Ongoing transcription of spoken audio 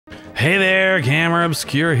Hey there, Camera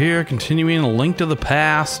Obscure here, continuing A Link to the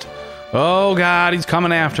Past. Oh god, he's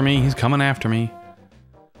coming after me. He's coming after me.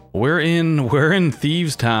 We're in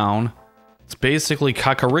Thieves Town. It's basically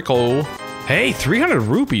Kakariko. Hey, 300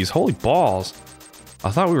 rupees. Holy balls. I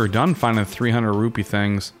thought we were done finding 300 rupee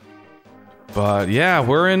things. But yeah,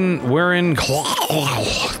 we're in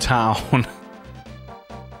town.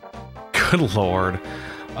 Good lord.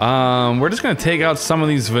 We're just gonna take out some of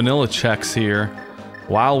these vanilla checks here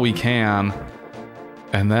while we can,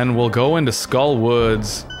 and then we'll go into Skull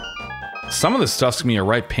Woods. Some of this stuff's gonna be a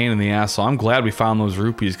right pain in the ass, so I'm glad we found those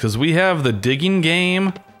rupees, because we have the digging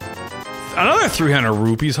game. Another 300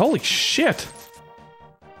 rupees, holy shit.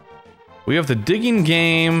 We have the digging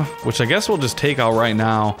game, which I guess we'll just take out right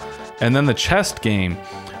now, and then the chest game,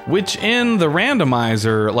 which in the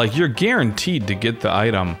randomizer, like, you're guaranteed to get the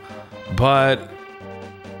item, but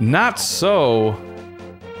not so.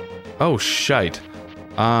 Oh, shite.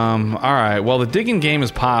 Alright, well, the digging game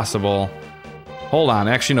is possible. Hold on,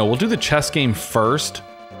 actually, no, we'll do the chess game first,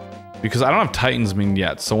 because I don't have Titan's Ming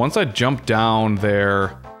yet, so once I jump down there,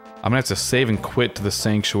 I'm gonna have to save and quit to the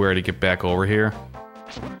Sanctuary to get back over here.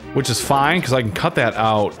 Which is fine, because I can cut that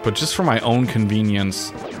out, but just for my own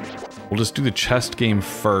convenience, we'll just do the chest game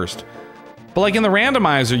first. But like in the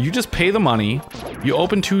randomizer, you just pay the money, you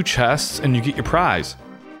open 2 chests, and you get your prize.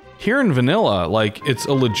 Here in vanilla, like, it's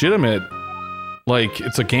a legitimate, like,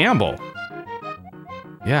 it's a gamble.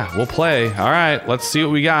 Yeah, we'll play. Alright, let's see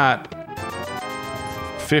what we got.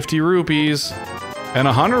 50 rupees. And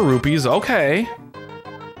 100 rupees, okay.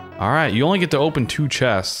 Alright, you only get to open 2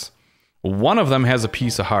 chests. One of them has a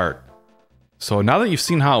piece of heart. So now that you've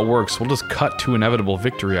seen how it works, we'll just cut to inevitable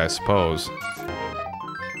victory, I suppose.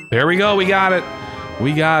 There we go, we got it.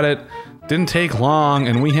 We got it. Didn't take long,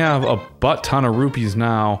 and we have a butt ton of rupees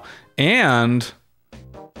now. And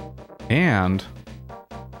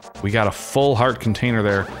we got a full heart container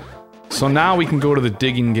there. So now we can go to the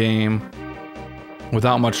digging game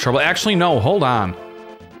without much trouble. Actually, no, hold on.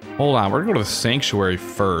 Hold on, we're gonna go to the Sanctuary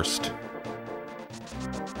first.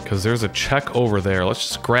 Because there's a check over there. Let's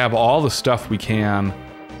just grab all the stuff we can.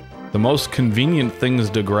 The most convenient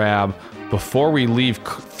things to grab before we leave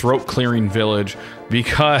Throat Clearing Village,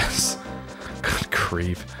 because good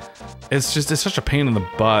grief. It's such a pain in the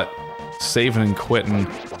butt saving and quitting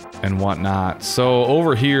and whatnot. So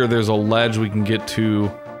over here there's a ledge we can get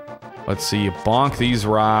to. Let's see, you bonk these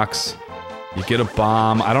rocks, you get a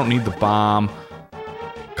bomb. I don't need the bomb.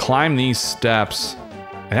 Climb these steps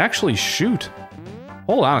and actually shoot.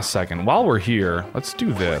 Hold on a second, while we're here, let's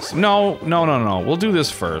do this. No, we'll do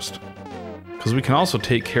this first. Because we can also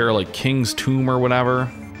take care of, like, King's Tomb or whatever.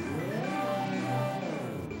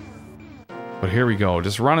 But here we go,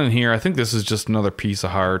 just run in here. I think this is just another piece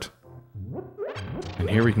of heart. And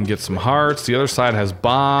here we can get some hearts. The other side has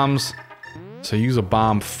bombs. So use a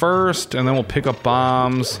bomb first, and then we'll pick up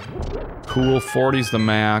bombs. Cool, 40's the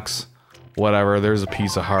max. Whatever, there's a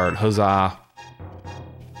piece of heart, huzzah.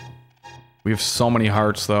 We have so many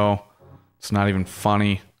hearts, though. It's not even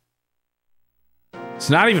funny. It's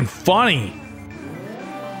not even funny!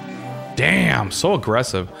 Damn, so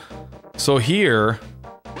aggressive. So here,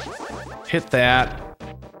 hit that.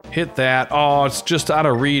 Hit that. Oh, it's just out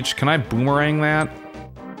of reach. Can I boomerang that?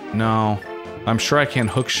 No. I'm sure I can't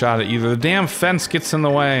hook shot it either. The damn fence gets in the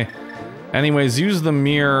way. Anyways, use the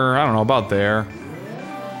mirror. I don't know, about there.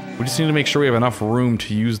 We just need to make sure we have enough room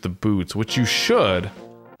to use the boots, which you should.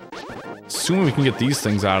 Soon we can get these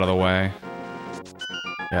things out of the way.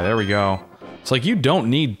 Yeah, there we go. It's like you don't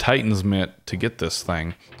need Titan's Mitt to get this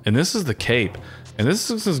thing. And this is the cape. And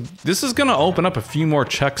this is gonna open up a few more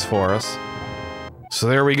checks for us. So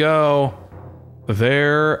there we go.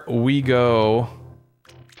 There we go.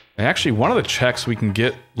 And actually, one of the checks we can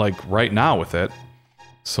get, like, right now with it.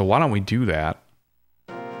 So why don't we do that?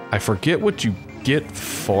 I forget what you get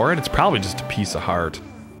for it. It's probably just a piece of heart.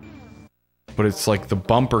 But it's like the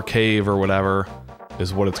bumper cave or whatever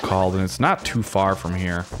is what it's called, and it's not too far from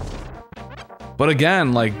here. But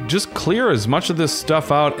again, like, just clear as much of this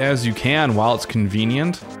stuff out as you can while it's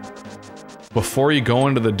convenient before you go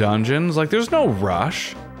into the dungeons. Like, there's no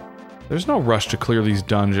rush. There's no rush to clear these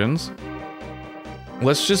dungeons.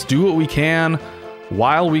 Let's just do what we can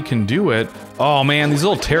while we can do it. Oh man, these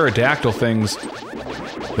little pterodactyl things,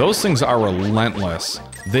 those things are relentless.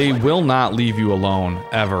 They will not leave you alone,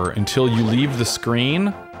 ever, until you leave the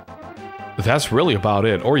screen. That's really about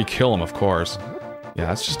it. Or you kill them, of course. Yeah,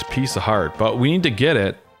 that's just a piece of heart, but we need to get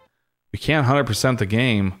it. We can't 100% the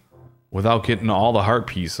game without getting all the heart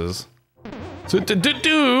pieces. So,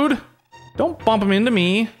 dude! Don't bump them into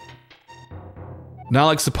me! Now,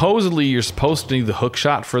 like, supposedly you're supposed to need the hook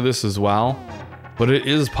shot for this as well. but it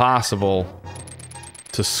is possible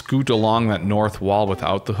to scoot along that north wall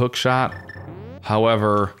without the hook shot.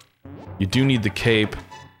 However, you do need the cape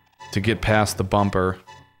to get past the bumper,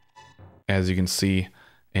 as you can see.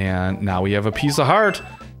 And now we have a piece of heart.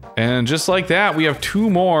 And just like that, we have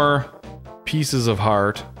 2 more pieces of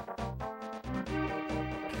heart.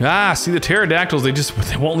 Ah, see the pterodactyls,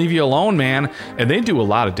 they won't leave you alone, man. And they do a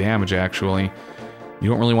lot of damage, actually. You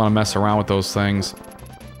don't really want to mess around with those things.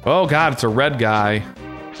 Oh god, it's a red guy.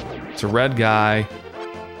 It's a red guy.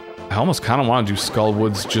 I almost kind of want to do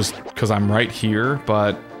Skullwoods just because I'm right here,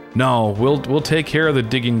 but no, we'll take care of the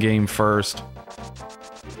digging game first.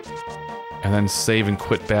 And then save and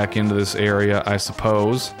quit back into this area, I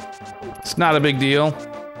suppose. It's not a big deal.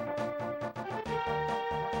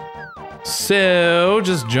 So,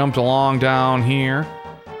 just jumped along down here.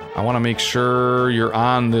 I want to make sure you're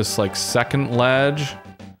on this, like, second ledge.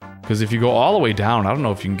 Because if you go all the way down, I don't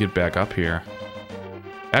know if you can get back up here.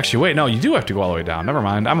 Actually, wait, no, you do have to go all the way down. Never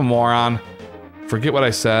mind, I'm a moron. Forget what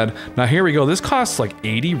I said. Now, here we go. This costs, like,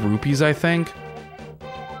 80 rupees, I think.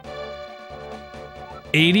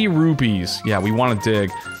 80 rupees. Yeah, we want to dig.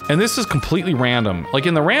 And this is completely random. Like,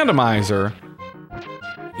 in the randomizer,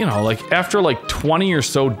 you know, like, after, like, 20 or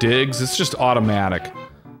so digs, it's just automatic.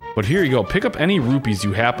 But here you go. Pick up any rupees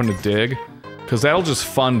you happen to dig, because that'll just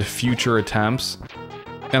fund future attempts.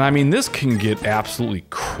 And, I mean, this can get absolutely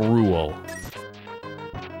cruel.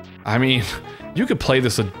 I mean, you could play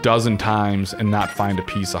this a dozen times and not find a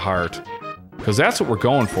piece of heart. Because that's what we're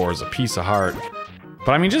going for, is a piece of heart.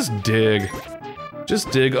 But, I mean, just dig.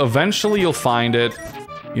 Just dig. Eventually you'll find it.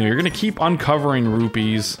 You know, you're gonna keep uncovering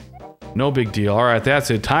rupees. No big deal. Alright,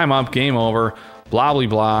 that's it. Time up. Game over. Blah, blah,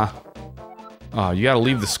 blah. Oh, you gotta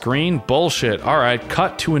leave the screen? Bullshit. Alright,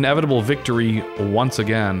 cut to inevitable victory once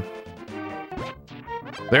again.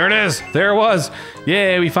 There it is! There it was!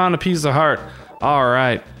 Yay, we found a piece of heart.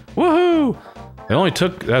 Alright. Woohoo! It only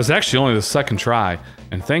took... That was actually only the second try.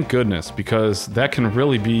 And thank goodness, because that can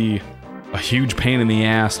really be a huge pain in the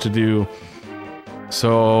ass to do.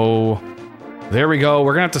 So, there we go.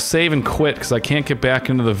 We're gonna have to save and quit because I can't get back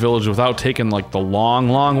into the village without taking like the long,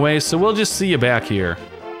 long way. So we'll just see you back here.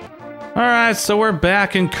 Alright, so we're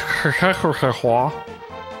back in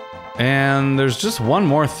and there's just one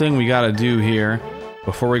more thing we gotta do here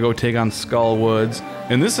before we go take on Skullwoods.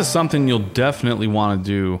 And this is something you'll definitely want to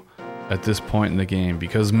do at this point in the game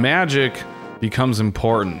because magic becomes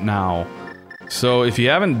important now. So if you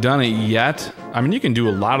haven't done it yet, I mean, you can do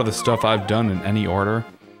a lot of the stuff I've done in any order.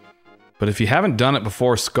 But if you haven't done it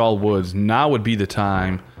before Skullwoods, now would be the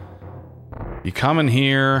time. You come in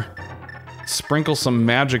here, sprinkle some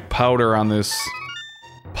magic powder on this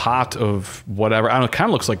pot of whatever. I don't know, it kind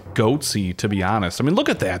of looks like Goatse, to be honest. I mean, look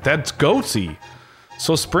at that. That's Goatse.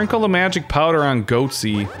 So sprinkle the magic powder on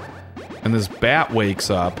Goatse, and this bat wakes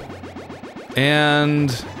up. And...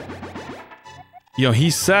 you know, he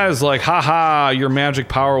says, like, haha, your magic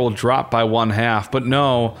power will drop by 1/2, but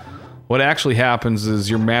no, what actually happens is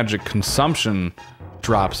your magic consumption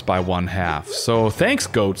drops by 1/2. So, thanks,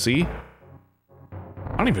 Goatse.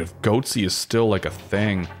 I don't even know if Goatse is still, like, a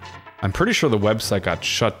thing. I'm pretty sure the website got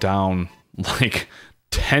shut down, like,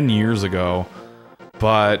 10 years ago.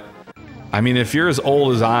 But, I mean, if you're as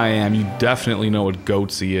old as I am, you definitely know what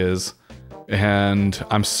Goatse is. And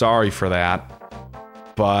I'm sorry for that.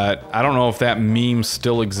 But I don't know if that meme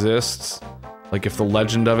still exists, like if the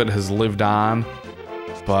legend of it has lived on,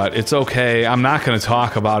 but it's okay. I'm not going to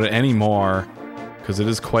talk about it anymore because it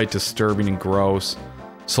is quite disturbing and gross.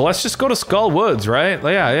 So let's just go to Skullwoods, right?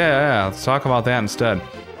 Yeah. Let's talk about that instead.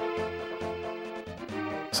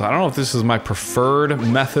 So I don't know if this is my preferred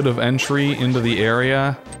method of entry into the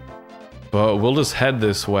area, but we'll just head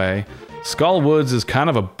this way. Skullwoods is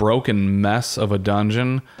kind of a broken mess of a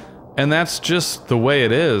dungeon. And that's just the way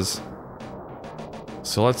it is.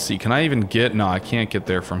 So let's see, can I even get... no, I can't get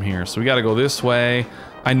there from here. So we gotta go this way.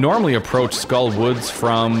 I normally approach Skullwoods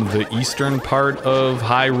from the eastern part of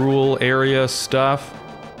Hyrule area stuff.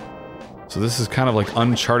 So this is kind of like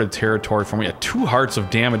uncharted territory for me. Yeah, 2 hearts of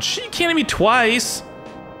damage. She can't hit me twice!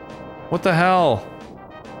 What the hell?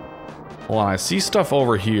 Hold on, I see stuff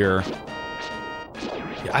over here.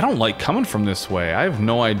 Yeah, I don't like coming from this way. I have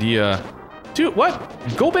no idea... dude, what?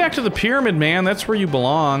 Go back to the pyramid, man. That's where you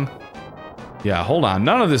belong. Yeah, hold on.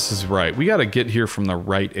 None of this is right. We gotta get here from the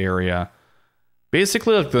right area.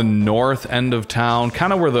 Basically, like the north end of town.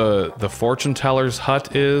 Kind of where the fortune teller's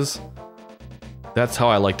hut is. That's how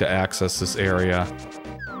I like to access this area.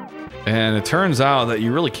 And it turns out that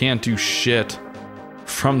you really can't do shit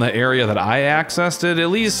from the area that I accessed it. At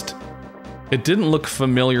least, it didn't look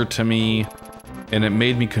familiar to me. And it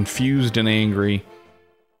made me confused and angry.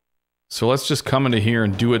 So let's just come into here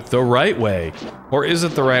and do it the right way. Or is it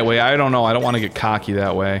the right way? I don't know. I don't want to get cocky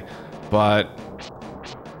that way. But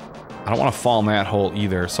I don't want to fall in that hole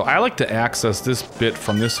either. So I like to access this bit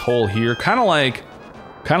from this hole here. Kind of like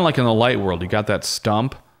in the light world. You got that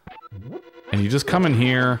stump. And you just come in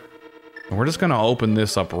here. And we're just going to open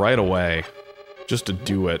this up right away. Just to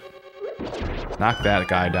do it. Knock that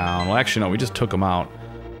guy down. Well, actually, no. We just took him out.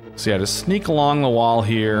 So yeah, just sneak along the wall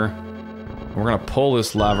here. We're gonna pull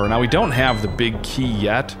this lever. Now we don't have the big key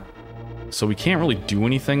yet, so we can't really do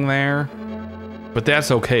anything there. But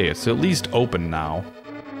that's okay, it's at least open now.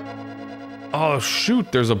 Oh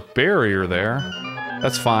shoot, there's a barrier there.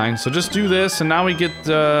 That's fine, so just do this and now we get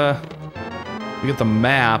the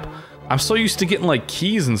map. I'm so used to getting like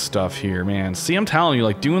keys and stuff here, man. See, I'm telling you,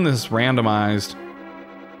 like doing this randomized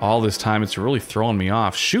all this time, it's really throwing me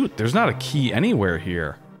off. Shoot, there's not a key anywhere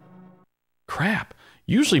here. Crap.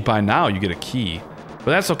 Usually by now you get a key, but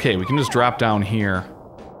that's okay. We can just drop down here.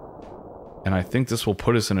 And I think this will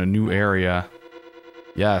put us in a new area.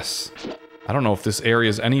 Yes. I don't know if this area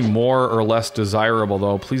is any more or less desirable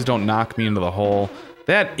though. Please don't knock me into the hole.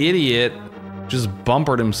 That idiot just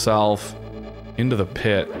bumpered himself into the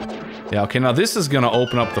pit. Yeah, okay, now this is gonna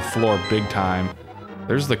open up the floor big time.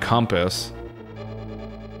 There's the compass.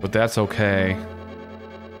 But that's okay.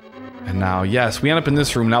 And now, yes, we end up in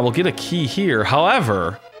this room. Now we'll get a key here.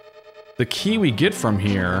 However, the key we get from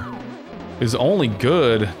here is only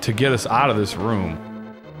good to get us out of this room.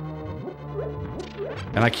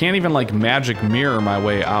 And I can't even, like, magic mirror my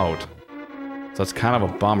way out. So that's kind of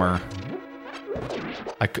a bummer.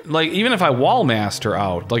 Like, even if I wall master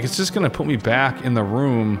out, like, it's just gonna put me back in the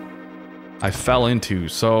room I fell into.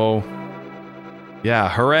 So, yeah,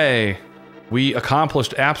 hooray. We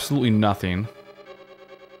accomplished absolutely nothing.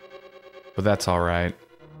 But that's alright.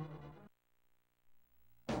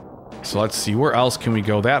 So let's see, where else can we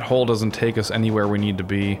go? That hole doesn't take us anywhere we need to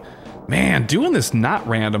be. Man, doing this not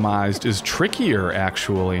randomized is trickier,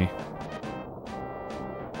 actually.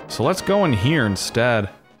 So let's go in here instead.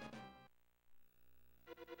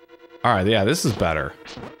 Alright, yeah, this is better.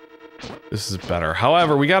 This is better.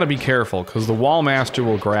 However, we gotta be careful, because the wall master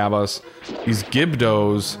will grab us. These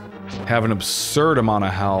Gibdos have an absurd amount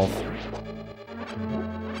of health.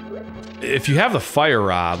 If you have the fire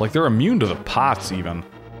rod, like they're immune to the pots even.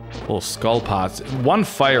 Little skull pots. One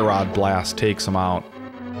fire rod blast takes them out.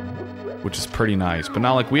 Which is pretty nice. But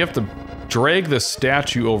now like we have to drag this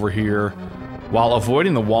statue over here while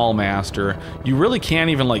avoiding the wall master. You really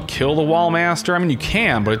can't even like kill the wall master. I mean you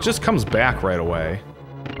can, but it just comes back right away.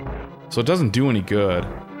 So it doesn't do any good.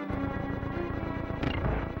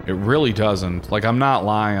 It really doesn't. Like I'm not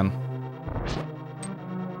lying.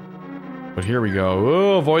 But here we go.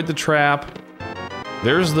 Oh, avoid the trap.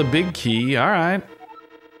 There's the big key. Alright.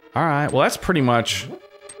 Alright. Well, that's pretty much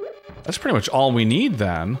all we need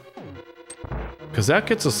then. Because that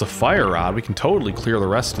gets us a fire rod. We can totally clear the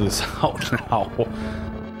rest of this out now.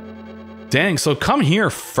 Dang, so come here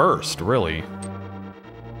first, really.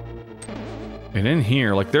 And in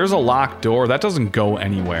here, like, there's a locked door. That doesn't go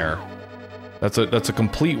anywhere. That's a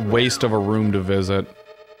complete waste of a room to visit.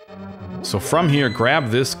 So from here, grab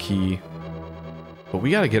this key. But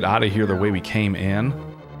we gotta get out of here the way we came in.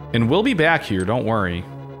 And we'll be back here, don't worry.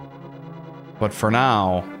 But for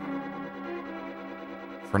now,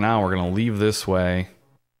 we're gonna leave this way.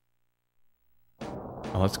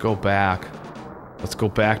 Now let's go back. Let's go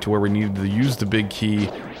back to where we needed to use the big key.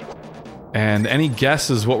 And any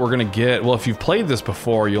guesses what we're gonna get? Well, if you've played this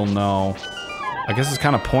before, you'll know. I guess it's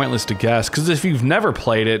kind of pointless to guess, because if you've never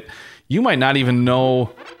played it, you might not even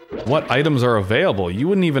know what items are available. You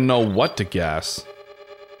wouldn't even know what to guess.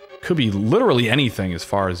 Could be literally anything as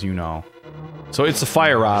far as you know. So it's the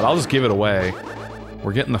fire rod. I'll just give it away.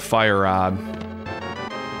 We're getting the fire rod.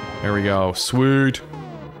 There we go. Sweet.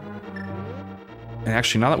 And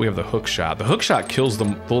actually, now that we have the hook shot kills the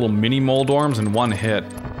little mini Moldorms in one hit.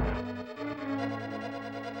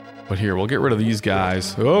 But here, we'll get rid of these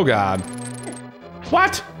guys. Oh god.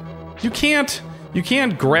 What? You can't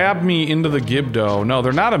grab me into the Gibdo. No,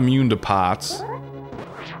 they're not immune to pots.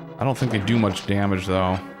 I don't think they do much damage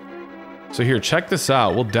though. So here, check this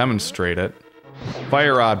out. We'll demonstrate it.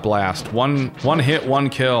 Fire rod blast. One hit, one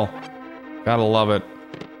kill. Gotta love it.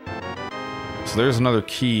 So there's another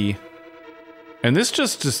key. And this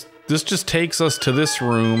just takes us to this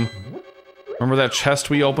room. Remember that chest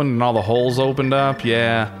we opened and all the holes opened up?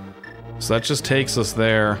 Yeah. So that just takes us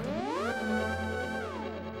there.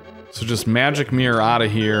 So just magic mirror out of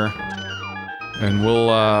here. And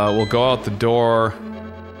we'll go out the door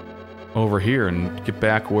over here and get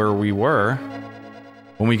back where we were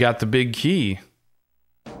when we got the big key.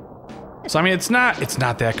 So I mean, it's not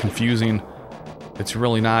that confusing. It's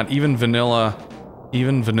really not. Even vanilla,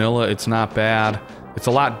 it's not bad. It's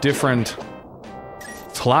a lot different.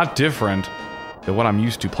 It's a lot different than what I'm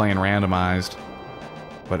used to playing randomized.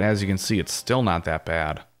 But as you can see, it's still not that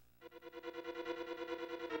bad.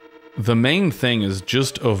 The main thing is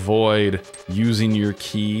just avoid using your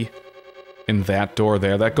key in that door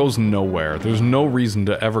there. That goes nowhere. There's no reason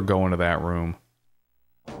to ever go into that room.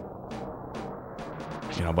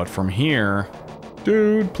 You know, but from here...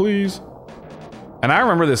 Dude, please. And I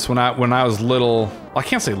remember this when I was little. Well, I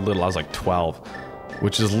can't say little, I was like 12.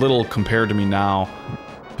 Which is little compared to me now.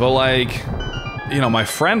 But like... You know, my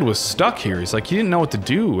friend was stuck here. He's like, he didn't know what to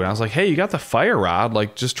do. And I was like, hey, you got the fire rod.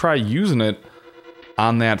 Like, just try using it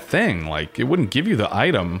on that thing. Like, it wouldn't give you the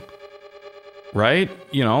item. Right?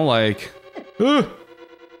 You know, like... Yeah,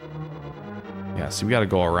 see, we gotta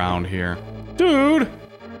go around here. Dude!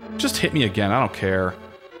 Just hit me again, I don't care.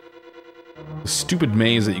 The stupid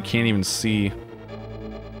maze that you can't even see.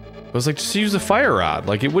 It was like, just use the fire rod.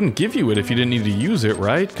 Like, it wouldn't give you it if you didn't need to use it,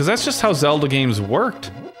 right? Because that's just how Zelda games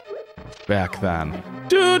worked back then.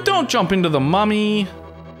 Dude, don't jump into the mummy!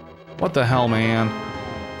 What the hell, man?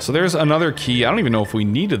 So there's another key. I don't even know if we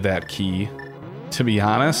needed that key, to be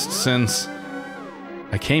honest, since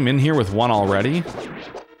I came in here with one already.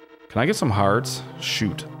 Can I get some hearts?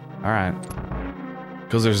 Shoot. Alright.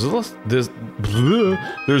 Because there's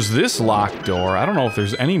this locked door. I don't know if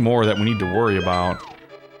there's any more that we need to worry about.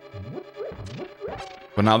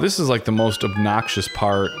 But now this is like the most obnoxious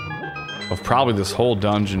part of probably this whole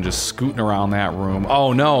dungeon, just scooting around that room.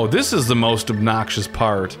 Oh no, this is the most obnoxious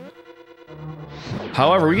part.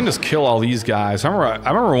 However, we can just kill all these guys. I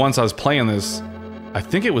remember once I was playing this, I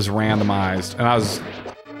think it was randomized, and I was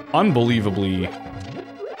unbelievably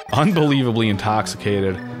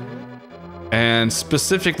intoxicated. And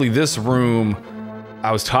specifically this room,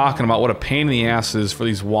 I was talking about what a pain in the ass it is for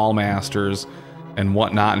these wall masters and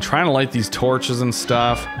whatnot, and trying to light these torches and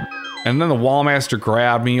stuff. And then the wall master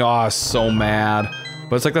grabbed me. Oh, I was so mad.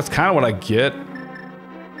 But it's like, that's kind of what I get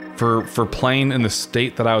for playing in the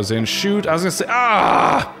state that I was in. Shoot, I was gonna say,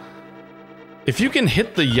 ah! If you can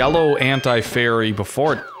hit the yellow anti-fairy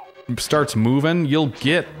before it starts moving, you'll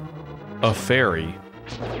get a fairy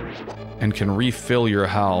and can refill your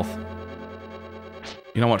health.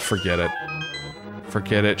 You know what? Forget it.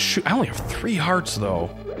 Forget it. Shoot, I only have 3 hearts though.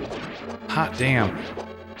 Hot damn.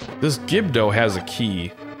 This Gibdo has a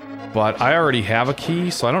key, but I already have a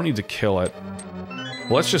key, so I don't need to kill it.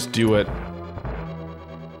 Well, let's just do it.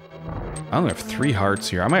 I only have 3 hearts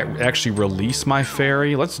here. I might actually release my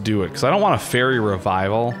fairy. Let's do it, because I don't want a fairy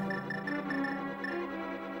revival.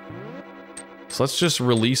 So let's just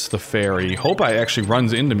release the fairy. Hope it actually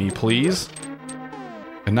runs into me, please.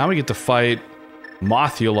 And now we get to fight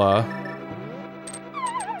Mothula.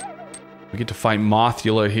 We get to fight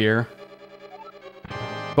Mothula here.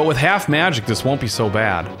 But with half magic, this won't be so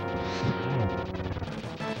bad.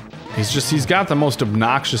 He's got the most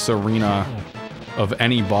obnoxious arena of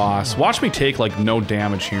any boss. Watch me take, like, no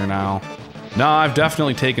damage here now. No, I've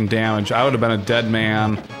definitely taken damage. I would have been a dead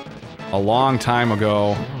man a long time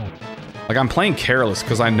ago. Like, I'm playing careless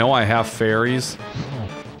because I know I have fairies.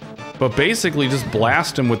 But basically, just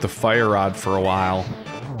blast him with the fire rod for a while.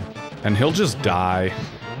 And he'll just die.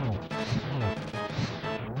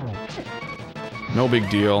 No big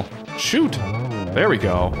deal. Shoot! There we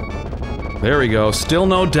go. There we go. Still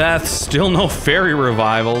no deaths, still no fairy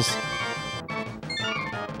revivals.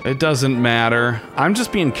 It doesn't matter. I'm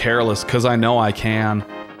just being careless because I know I can.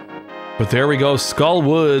 But there we go. Skull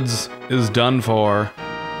Woods is done for.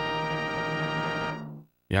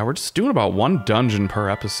 Yeah, we're just doing about 1 dungeon per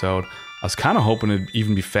episode. I was kind of hoping it'd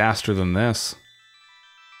even be faster than this.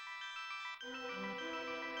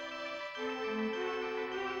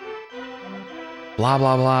 Blah,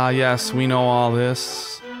 blah, blah. Yes, we know all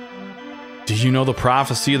this. Do you know the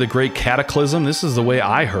prophecy of the Great Cataclysm? This is the way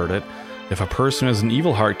I heard it. If a person who has an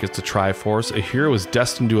evil heart gets the Triforce, a hero is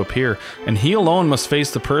destined to appear, and he alone must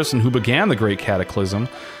face the person who began the Great Cataclysm.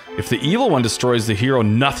 If the evil one destroys the hero,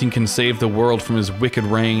 nothing can save the world from his wicked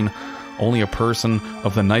reign. Only a person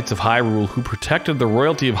of the Knights of Hyrule who protected the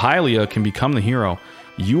royalty of Hylia can become the hero.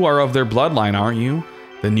 You are of their bloodline, aren't you?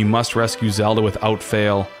 Then you must rescue Zelda without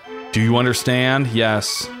fail. Do you understand?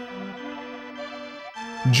 Yes.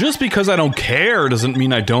 Just because I don't care doesn't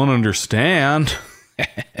mean I don't understand.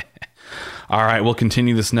 Alright, we'll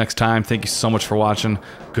continue this next time. Thank you so much for watching.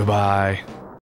 Goodbye.